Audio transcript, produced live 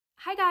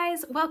Hi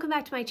guys, welcome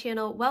back to my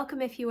channel.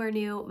 Welcome if you are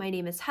new. My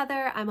name is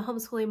Heather. I'm a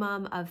homeschooling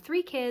mom of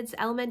 3 kids,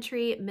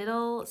 elementary,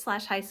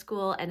 middle/high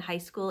school, and high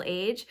school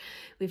age.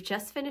 We've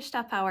just finished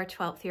up our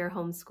 12th year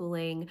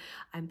homeschooling.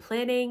 I'm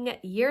planning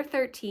year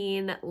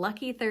 13,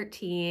 lucky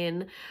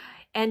 13.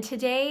 And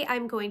today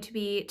I'm going to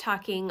be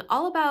talking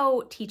all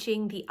about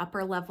teaching the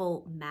upper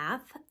level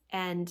math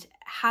and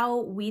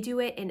how we do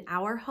it in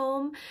our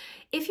home.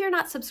 If you're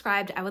not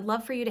subscribed, I would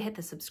love for you to hit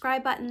the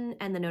subscribe button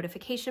and the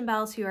notification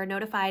bell so you are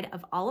notified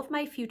of all of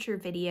my future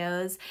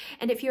videos.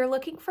 And if you're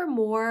looking for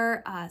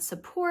more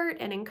support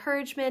and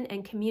encouragement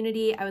and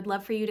community, I would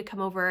love for you to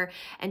come over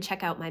and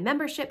check out my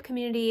membership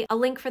community. A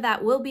link for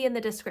that will be in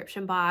the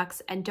description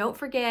box. And don't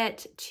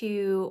forget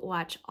to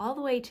watch all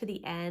the way to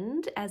the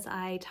end as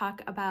I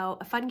talk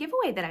about a fun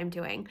giveaway that I'm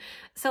doing.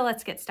 So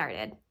let's get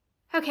started.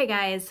 Okay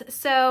guys,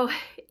 so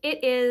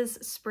it is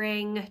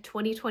spring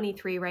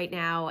 2023 right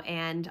now,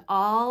 and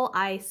all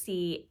I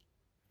see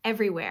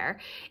everywhere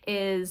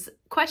is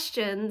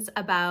questions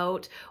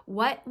about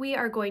what we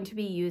are going to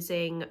be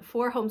using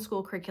for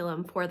homeschool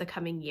curriculum for the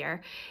coming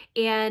year.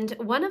 And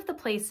one of the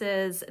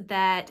places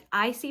that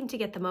I seem to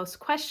get the most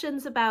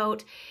questions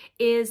about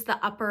is the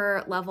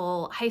upper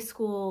level, high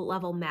school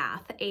level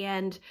math.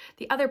 And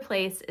the other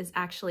place is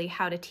actually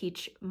how to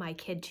teach my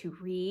kid to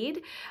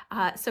read.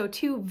 So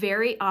two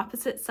very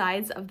opposite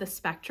sides of the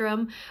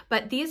spectrum,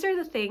 but these are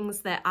the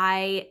things that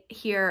I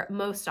hear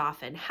most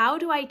often. How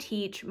do I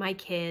teach my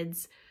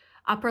kids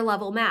upper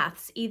level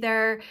maths?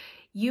 Either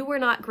you were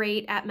not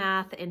great at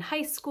math in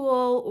high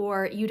school,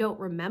 or you don't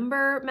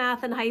remember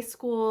math in high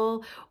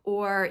school,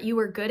 or you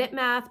were good at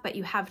math, but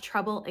you have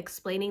trouble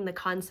explaining the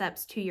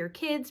concepts to your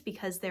kids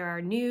because there are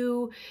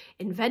new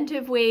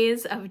inventive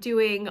ways of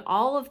doing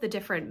all of the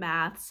different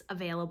maths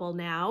available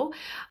now.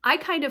 I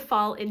kind of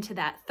fall into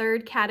that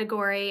third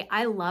category.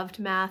 I loved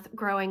math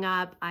growing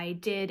up. I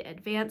did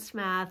advanced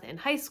math in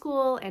high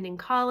school and in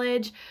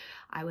college.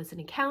 I was an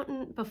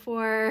accountant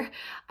before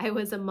I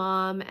was a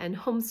mom and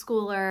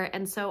homeschooler,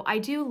 and so I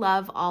do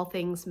love all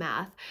things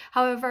math.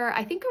 However,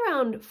 I think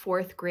around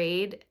 4th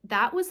grade,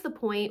 that was the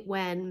point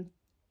when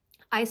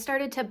I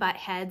started to butt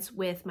heads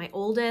with my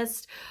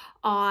oldest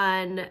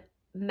on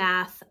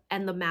math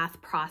and the math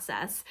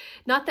process.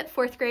 Not that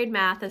 4th grade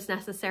math is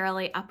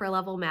necessarily upper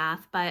level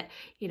math, but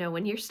you know,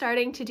 when you're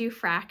starting to do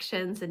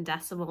fractions and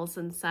decimals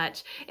and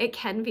such, it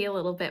can be a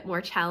little bit more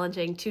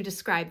challenging to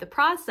describe the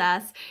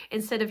process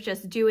instead of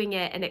just doing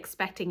it and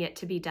expecting it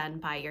to be done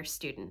by your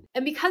student.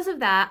 And because of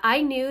that,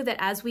 I knew that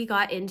as we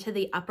got into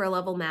the upper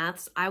level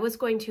maths, I was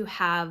going to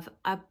have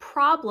a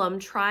problem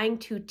trying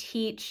to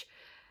teach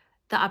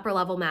the upper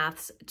level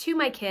maths to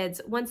my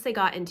kids once they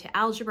got into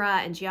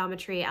algebra and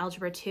geometry,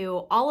 algebra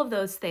 2, all of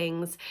those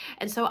things.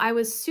 And so I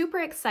was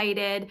super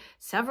excited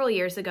several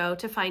years ago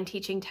to find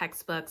teaching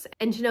textbooks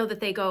and to know that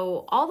they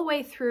go all the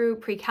way through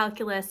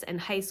pre-calculus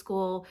and high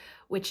school,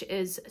 which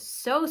is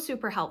so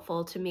super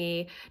helpful to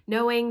me.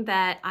 Knowing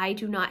that I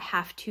do not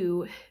have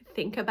to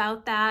think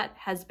about that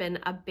has been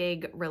a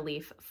big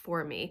relief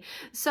for me.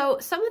 So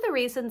some of the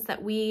reasons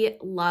that we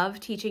love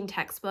teaching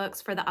textbooks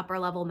for the upper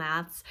level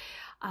maths,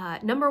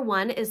 number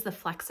one is the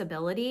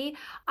flexibility.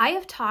 I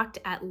have talked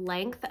at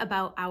length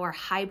about our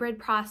hybrid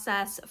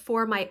process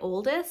for my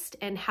oldest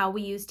and how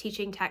we use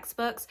teaching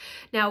textbooks.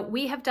 Now,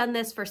 we have done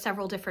this for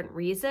several different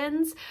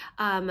reasons.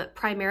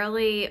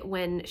 Primarily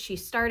when she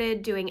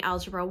started doing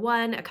Algebra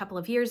 1 a couple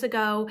of years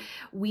ago,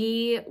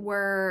 we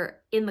were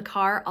in the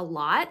car a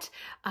lot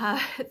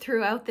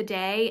throughout the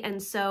day,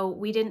 and so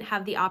we didn't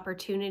have the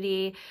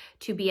opportunity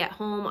to be at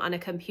home on a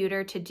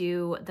computer to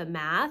do the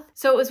math.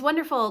 So it was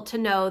wonderful to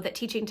know that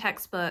teaching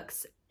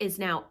textbooks is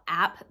now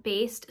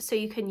app-based, so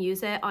you can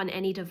use it on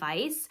any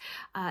device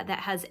that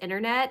has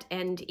internet.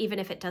 And even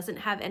if it doesn't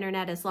have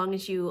internet, as long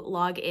as you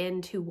log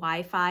into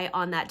Wi-Fi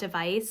on that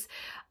device,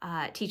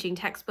 teaching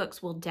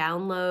textbooks will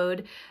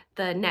download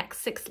the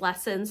next 6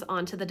 lessons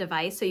onto the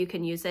device, so you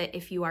can use it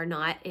if you are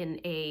not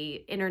in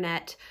a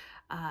internet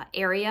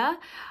area.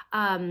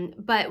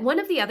 But one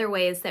of the other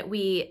ways that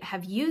we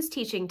have used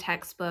teaching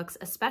textbooks,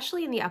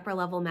 especially in the upper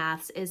level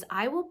maths, is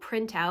I will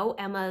print out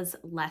Emma's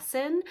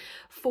lesson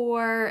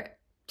for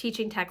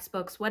teaching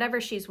textbooks,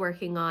 whatever she's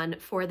working on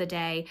for the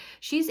day.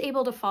 She's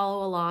able to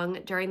follow along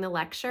during the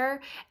lecture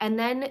and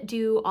then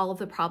do all of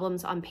the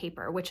problems on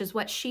paper, which is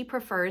what she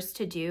prefers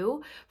to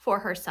do for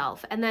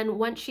herself. And then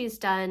once she's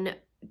done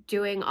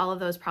doing all of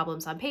those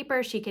problems on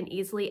paper, she can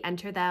easily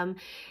enter them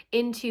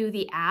into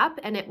the app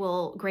and it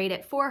will grade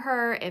it for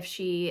her. If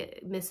she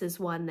misses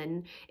one,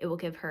 then it will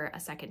give her a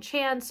second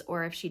chance,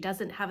 or if she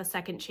doesn't have a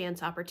second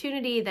chance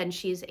opportunity, then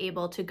she's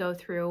able to go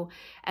through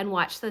and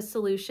watch the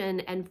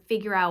solution and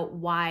figure out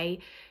why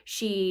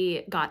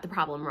she got the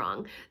problem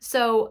wrong.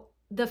 So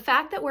the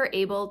fact that we're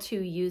able to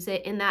use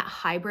it in that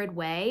hybrid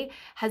way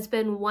has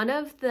been one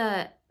of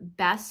the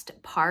best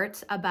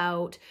parts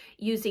about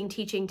using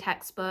teaching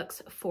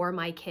textbooks for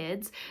my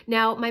kids.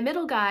 Now, my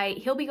middle guy,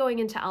 he'll be going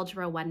into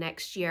Algebra 1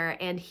 next year,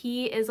 and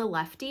he is a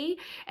lefty,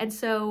 and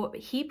so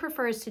he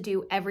prefers to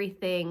do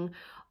everything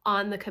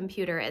on the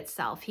computer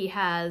itself. He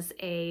has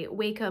a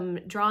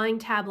Wacom drawing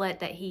tablet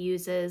that he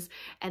uses,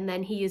 and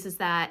then he uses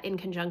that in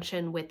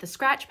conjunction with the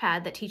scratch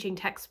pad that Teaching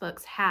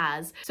Textbooks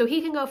has. So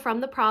he can go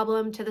from the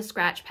problem to the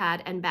scratch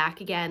pad and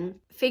back again,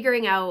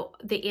 figuring out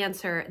the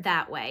answer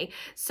that way.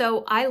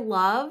 So I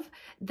love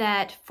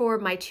that for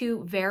my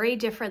two very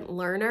different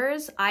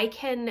learners, I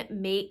can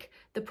make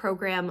the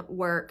program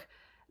work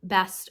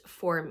best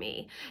for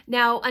me.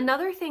 Now,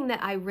 another thing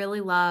that I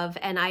really love,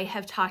 and I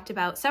have talked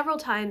about several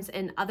times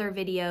in other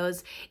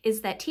videos,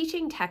 is that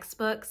Teaching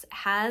Textbooks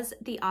has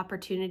the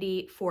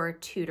opportunity for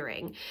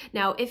tutoring.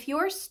 Now, if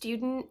your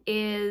student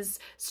is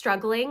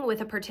struggling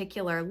with a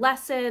particular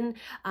lesson,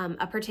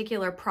 a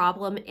particular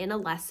problem in a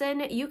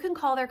lesson, you can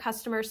call their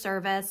customer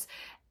service,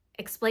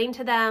 explain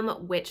to them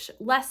which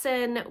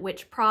lesson,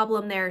 which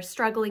problem they're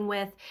struggling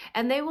with,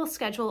 and they will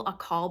schedule a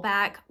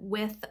callback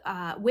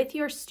with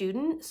your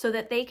student so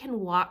that they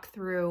can walk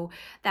through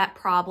that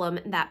problem,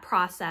 that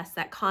process,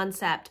 that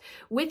concept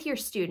with your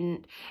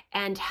student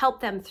and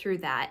help them through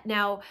that.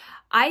 Now,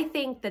 I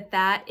think that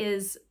that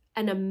is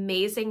an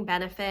amazing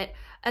benefit,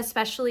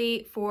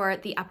 especially for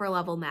the upper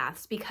level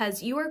maths,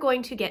 because you are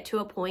going to get to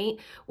a point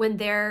when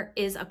there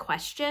is a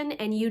question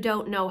and you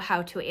don't know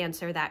how to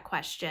answer that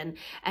question.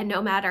 And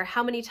no matter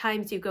how many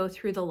times you go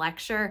through the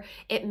lecture,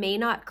 it may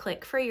not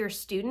click for your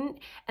student,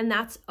 and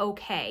that's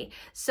okay.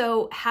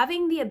 So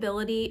having the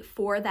ability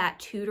for that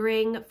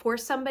tutoring, for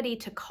somebody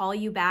to call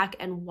you back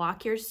and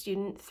walk your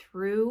student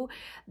through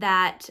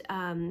that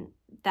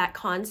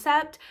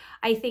concept,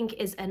 I think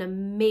is an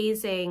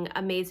amazing,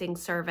 amazing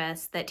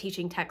service that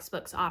Teaching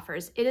Textbooks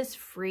offers. It is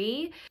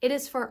free. It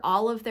is for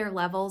all of their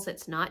levels.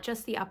 It's not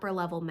just the upper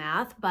level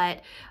math,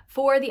 but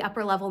for the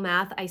upper level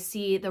math, I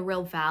see the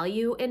real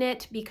value in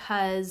it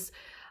because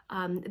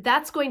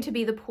that's going to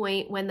be the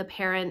point when the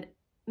parent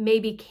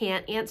maybe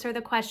can't answer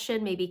the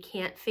question, maybe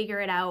can't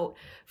figure it out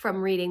from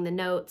reading the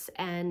notes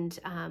and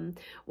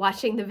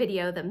watching the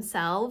video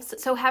themselves.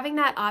 So having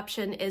that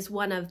option is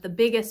one of the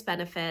biggest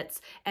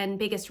benefits and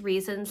biggest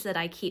reasons that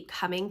I keep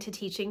coming to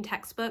Teaching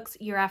Textbooks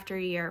year after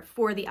year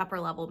for the upper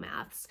level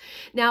maths.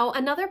 Now,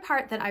 another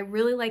part that I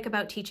really like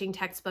about Teaching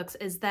Textbooks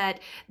is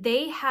that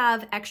they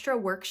have extra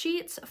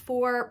worksheets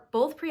for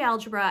both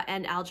pre-algebra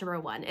and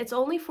Algebra 1. It's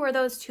only for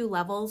those two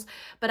levels,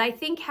 but I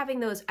think having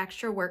those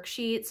extra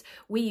worksheets,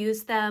 we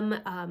use them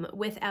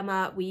with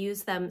Emma, we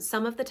use them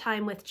some of the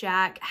time with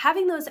Jack.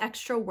 Having those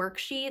extra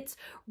worksheets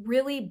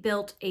really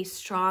built a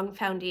strong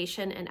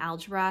foundation in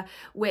algebra,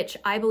 which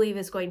I believe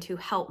is going to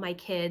help my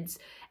kids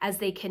as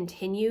they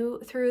continue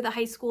through the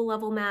high school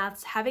level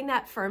maths. Having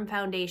that firm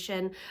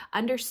foundation,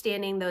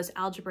 understanding those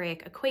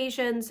algebraic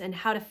equations and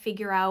how to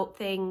figure out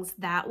things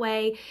that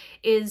way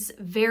is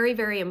very,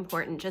 very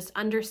important. Just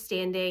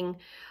understanding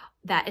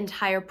that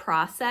entire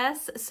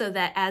process so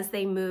that as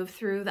they move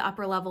through the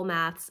upper level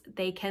maths,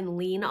 they can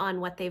lean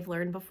on what they've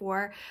learned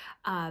before.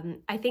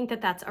 I think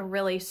that that's a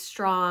really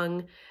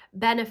strong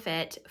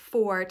benefit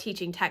for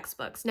Teaching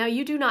Textbooks. Now,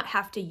 you do not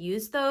have to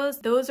use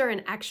those. Those are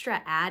an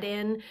extra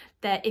add-in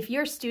that if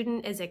your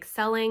student is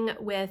excelling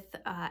with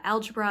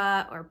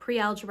algebra or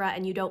pre-algebra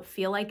and you don't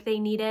feel like they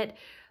need it,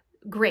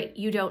 great,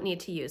 you don't need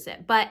to use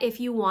it. But if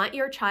you want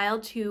your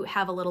child to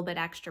have a little bit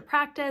extra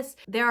practice,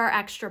 there are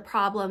extra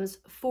problems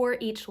for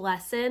each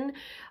lesson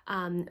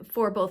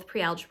for both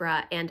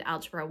pre-algebra and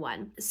Algebra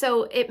 1.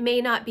 So it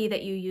may not be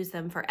that you use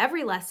them for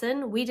every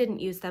lesson. We didn't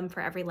use them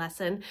for every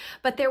lesson,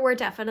 but there were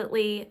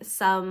definitely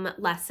some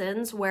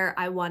lessons where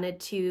I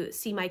wanted to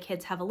see my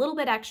kids have a little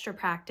bit extra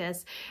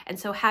practice. And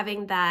so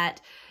having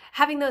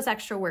those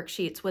extra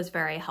worksheets was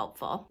very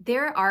helpful.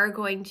 There are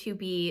going to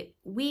be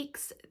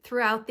weeks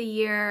throughout the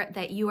year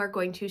that you are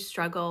going to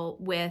struggle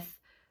with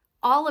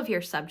all of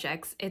your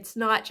subjects. It's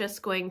not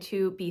just going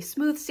to be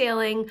smooth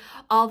sailing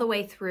all the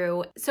way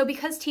through. So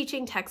because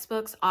Teaching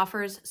Textbooks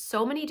offers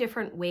so many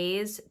different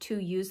ways to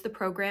use the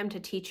program to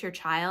teach your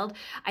child,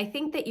 I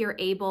think that you're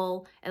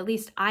able, at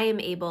least I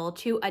am able,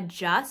 to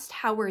adjust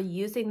how we're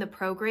using the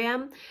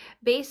program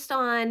based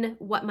on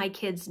what my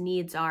kids'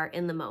 needs are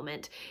in the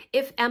moment.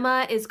 If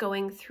Emma is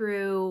going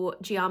through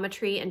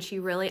geometry and she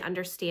really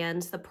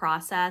understands the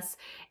process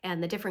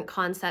and the different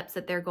concepts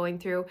that they're going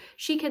through,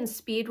 she can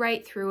speed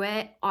right through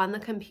it on the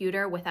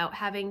computer without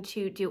having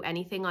to do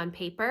anything on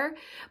paper.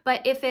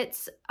 But if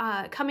it's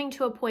coming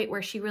to a point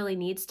where she really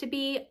needs to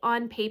be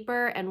on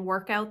paper and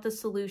work out the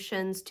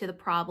solutions to the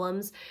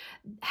problems,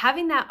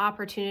 having that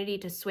opportunity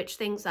to switch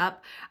things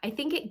up, I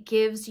think it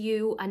gives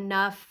you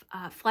enough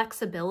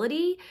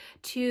flexibility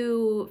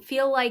to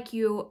feel like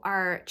you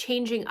are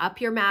changing up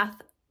your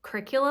math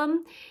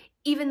curriculum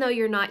even though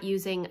you're not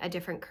using a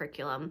different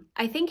curriculum.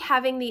 I think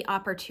having the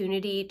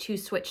opportunity to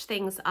switch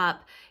things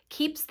up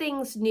keeps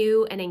things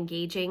new and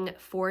engaging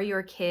for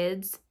your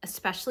kids,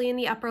 especially in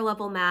the upper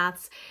level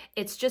maths.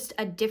 It's just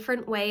a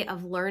different way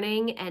of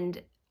learning,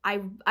 and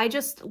I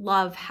just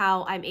love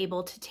how I'm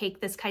able to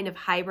take this kind of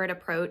hybrid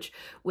approach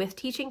with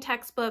teaching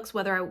textbooks,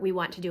 whether we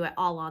want to do it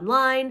all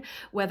online,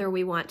 whether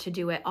we want to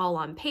do it all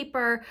on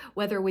paper,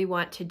 whether we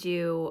want to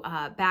do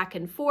back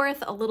and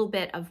forth, a little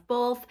bit of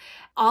both.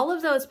 All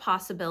of those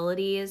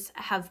possibilities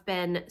have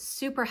been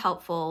super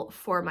helpful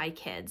for my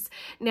kids.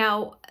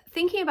 Now,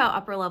 thinking about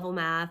upper level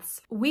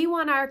maths, we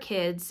want our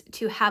kids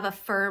to have a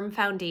firm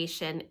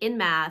foundation in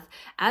math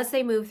as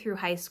they move through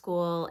high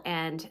school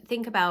and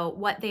think about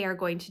what they are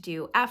going to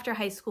do after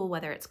high school,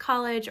 whether it's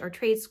college or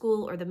trade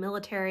school or the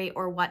military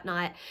or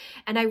whatnot.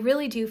 And I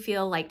really do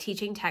feel like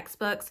teaching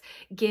textbooks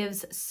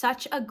gives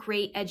such a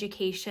great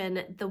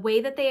education. The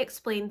way that they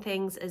explain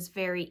things is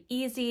very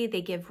easy.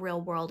 They give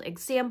real world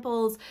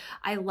examples.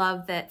 I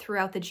love that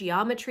throughout the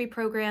geometry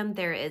program,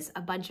 there is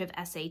a bunch of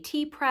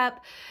SAT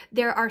prep.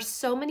 There are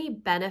so many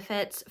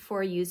benefits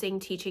for using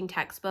teaching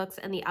textbooks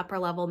and the upper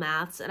level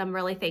maths, and I'm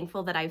really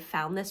thankful that I've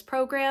found this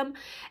program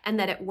and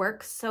that it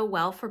works so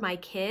well for my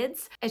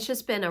kids. It's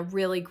just been a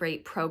really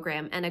great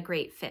program and a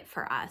great fit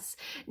for us.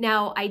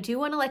 Now, I do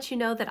want to let you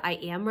know that I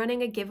am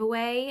running a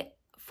giveaway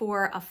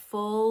for a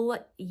full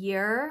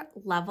year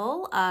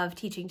level of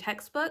teaching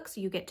textbooks.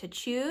 You get to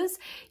choose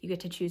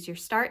your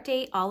start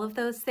date, all of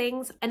those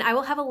things. And I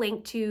will have a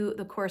link to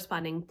the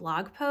corresponding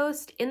blog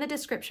post in the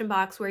description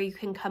box where you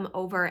can come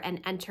over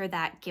and enter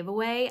that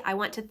giveaway. I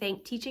want to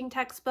thank Teaching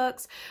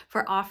Textbooks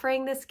for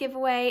offering this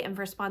giveaway and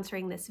for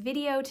sponsoring this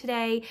video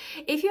today.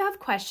 If you have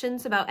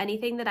questions about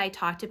anything that I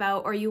talked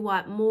about, or you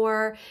want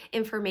more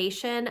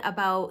information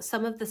about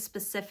some of the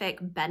specific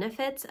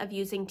benefits of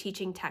using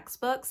teaching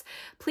textbooks,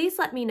 please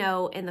let me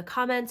know in the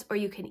comments, or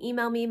you can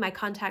email me. My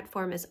contact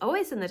form is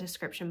always in the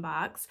description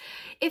box.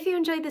 If you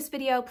enjoyed this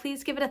video,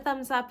 please give it a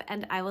thumbs up,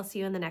 and I will see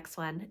you in the next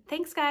one.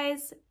 Thanks,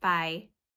 guys. Bye.